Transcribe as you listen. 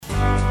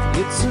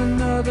It's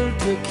another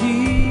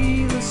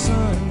tequila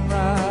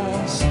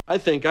sunrise. I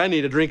think I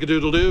need a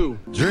drink-a-doodle-doo.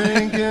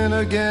 Drinking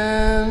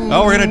again.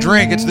 Oh, we're going to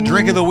drink. It's the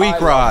drink of the week,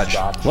 Raj.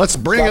 Let's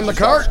bring in the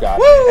cart.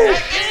 Woo!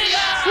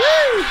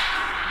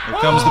 Here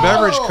comes the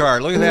beverage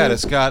cart. Look at that.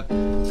 It's got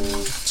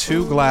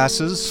 2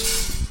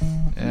 glasses,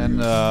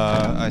 and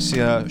I see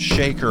a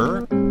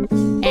shaker.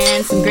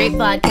 And some grape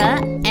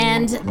vodka.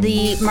 And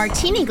the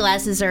martini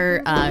glasses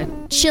are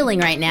chilling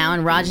right now,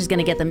 and Raj is going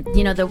to get them.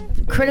 You know, the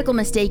critical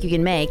mistake you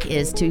can make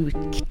is to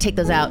take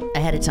those out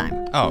ahead of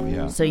time. Oh,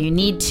 yeah. So you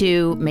need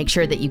to make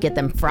sure that you get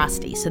them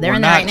frosty. So they're We're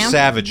in there right not now?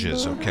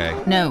 savages, okay?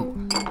 No,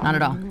 not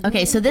at all.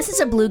 Okay, so this is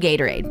a blue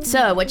Gatorade.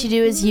 So what you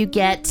do is you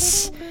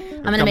get...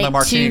 I'm going to make the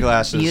martini 2...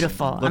 glasses.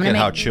 Beautiful. Look at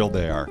how chilled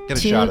they are. Get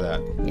a 2... shot of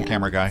that, yeah.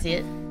 camera guy. See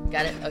it?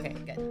 Got it? Okay,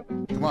 good.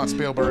 Come on,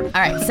 Spielberg.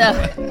 All right, so...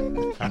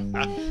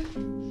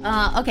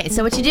 okay,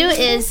 so what you do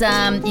is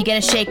you get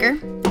a shaker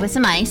with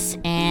some ice,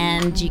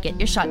 and you get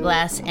your shot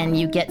glass, and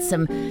you get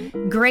some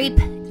grape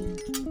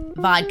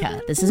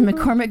vodka. This is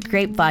McCormick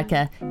grape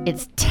vodka.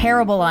 It's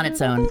terrible on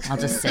its own. I'll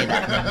just say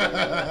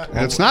that.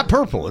 And it's not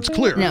purple. It's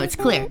clear. No, it's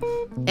clear.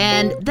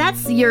 And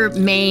that's your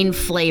main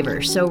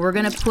flavor. So we're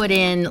going to put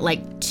in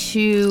like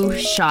 2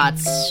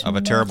 shots Of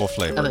a terrible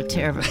flavor. of a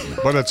terrible...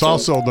 But it's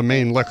also the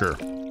main liquor.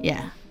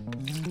 Yeah.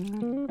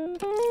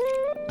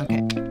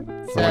 Okay.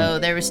 So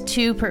there was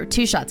 2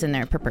 shots in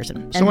there per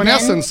person. So in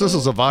essence, this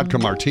is a vodka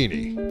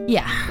martini.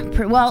 Yeah.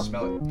 Well,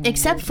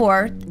 except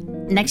for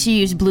next you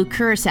use blue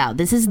curacao.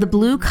 This is the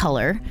blue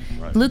color.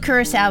 Right. Blue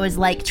curacao is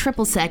like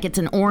triple sec. It's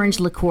an orange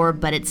liqueur,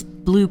 but it's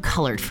blue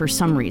colored for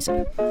some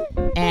reason.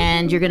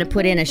 And you're going to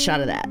put in a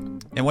shot of that.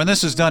 And when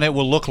this is done, it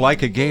will look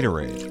like a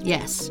Gatorade.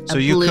 Yes. So a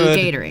you blue could-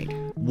 Gatorade.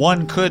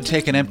 One could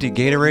take an empty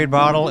Gatorade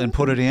bottle and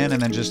put it in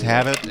and then just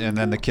have it, and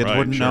then the kids Right,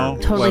 wouldn't sure. know.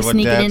 Totally what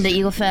sneak it Dad's- into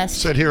Eagle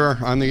Fest. Sit here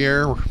on the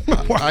air.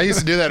 I used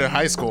to do that in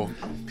high school.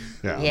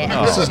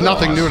 Yeah. This is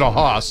nothing new to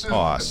Haas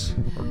Sauce.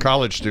 or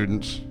college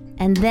students.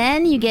 And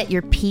then you get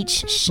your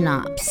peach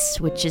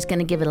schnapps, which is going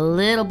to give it a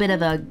little bit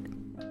of a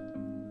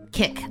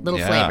kick, little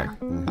flavor.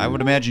 I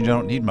would imagine you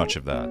don't need much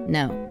of that.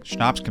 No.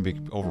 Schnapps can be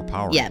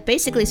overpowering. Yeah,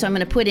 basically, so I'm going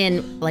to put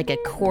in like a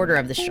quarter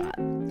of the shot,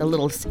 the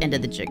little end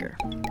of the jigger.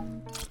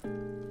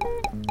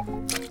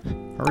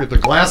 Hurry, the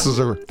glasses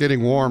are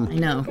getting warm. I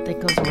know,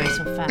 that goes away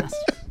so fast.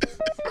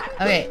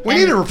 Okay. We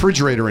need a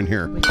refrigerator in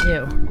here. We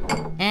do.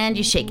 And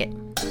you shake it.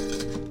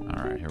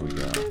 All right, here we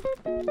go.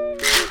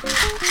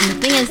 And the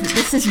thing is,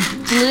 this is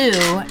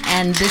blue,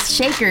 and this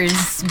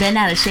shaker's been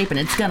out of shape, and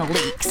it's going to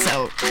leak,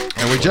 so...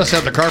 And we just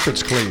had the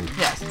carpets cleaned.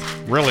 Yes.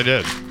 Really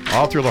did.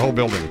 All through the whole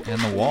building.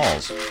 And the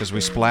walls, because we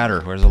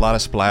splatter. There's a lot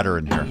of splatter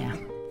in here. Yeah.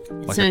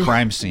 Like So- a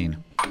crime scene.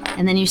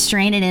 And then you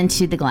strain it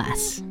into the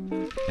glass.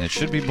 And it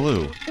should be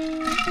blue.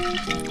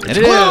 And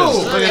it blue! is!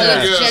 Look at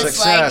that. Just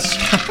Success.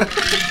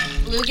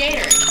 Blue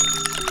Gatorade.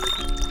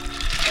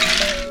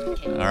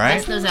 All right.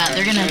 Test those out.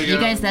 They're gonna, you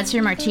guys, that's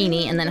your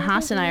martini, and then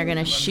Haas and I are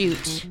gonna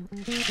shoot.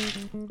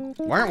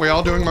 Why aren't we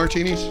all doing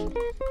martinis?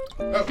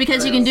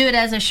 Because you can do it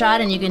as a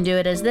shot, and you can do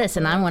it as this,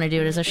 and I want to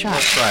do it as a shot.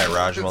 Try it,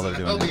 Raj, while they're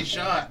doing that.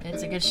 Shot.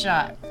 It's a good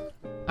shot.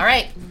 All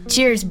right.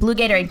 Cheers, Blue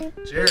Gatorade.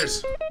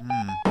 Cheers.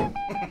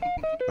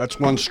 That's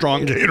one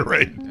strong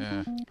Gatorade.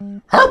 Yeah.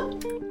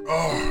 Harp!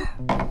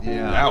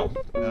 Yeah. Ow.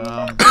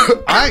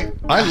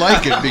 I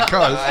like it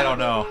because I don't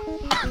know.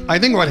 I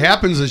think what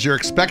happens is you're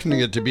expecting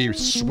it to be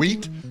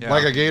sweet, Yeah.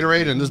 like a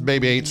Gatorade, and this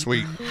baby ain't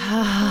sweet.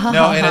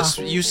 No, and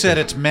you said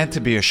it's meant to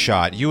be a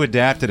shot. You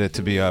adapted it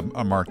to be a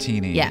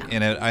martini. Yeah.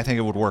 And I think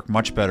it would work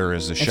much better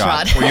as a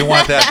shot. shot. Where you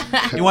want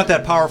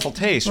that powerful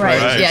taste,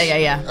 right? Right.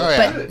 Yeah. Oh,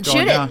 yeah. But Going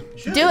shoot down.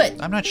 it. Do it.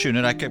 I'm not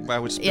shooting it. I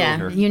would spill Yeah,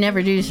 here. you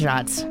never do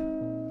shots.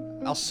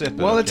 I'll sip it.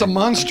 Well, it's a okay?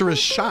 monstrous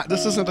shot.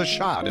 This isn't a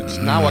shot. It's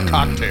now a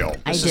cocktail.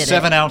 I This did is it.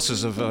 7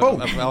 ounces of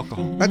Oh.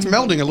 alcohol. That's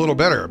melding a little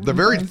better. The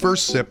very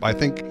first sip, I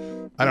think,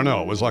 I don't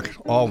know, it was like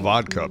all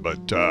vodka,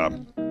 but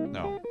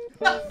No.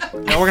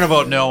 No, we're going to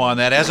vote no on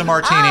that. As a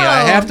martini,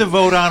 I have to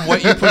vote on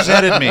what you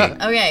presented me.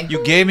 Okay.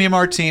 You gave me a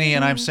martini,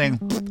 and I'm saying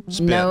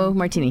spit. No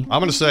martini. I'm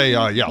going to say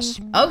yes.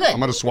 Oh, good. I'm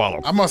going to swallow.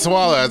 I'm gonna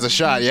swallow as a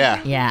shot.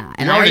 Yeah. Yeah,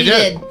 and You I already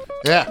already did.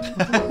 Yeah.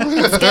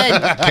 It's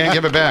good. Can't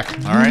give it back.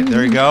 All right,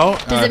 there you go.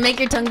 Does it make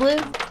your tongue blue?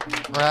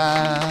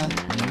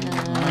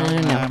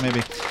 Maybe.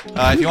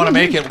 If you want to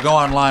make it, go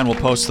online. We'll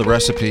post the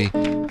recipe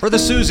for the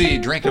Susie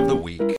drink of the week.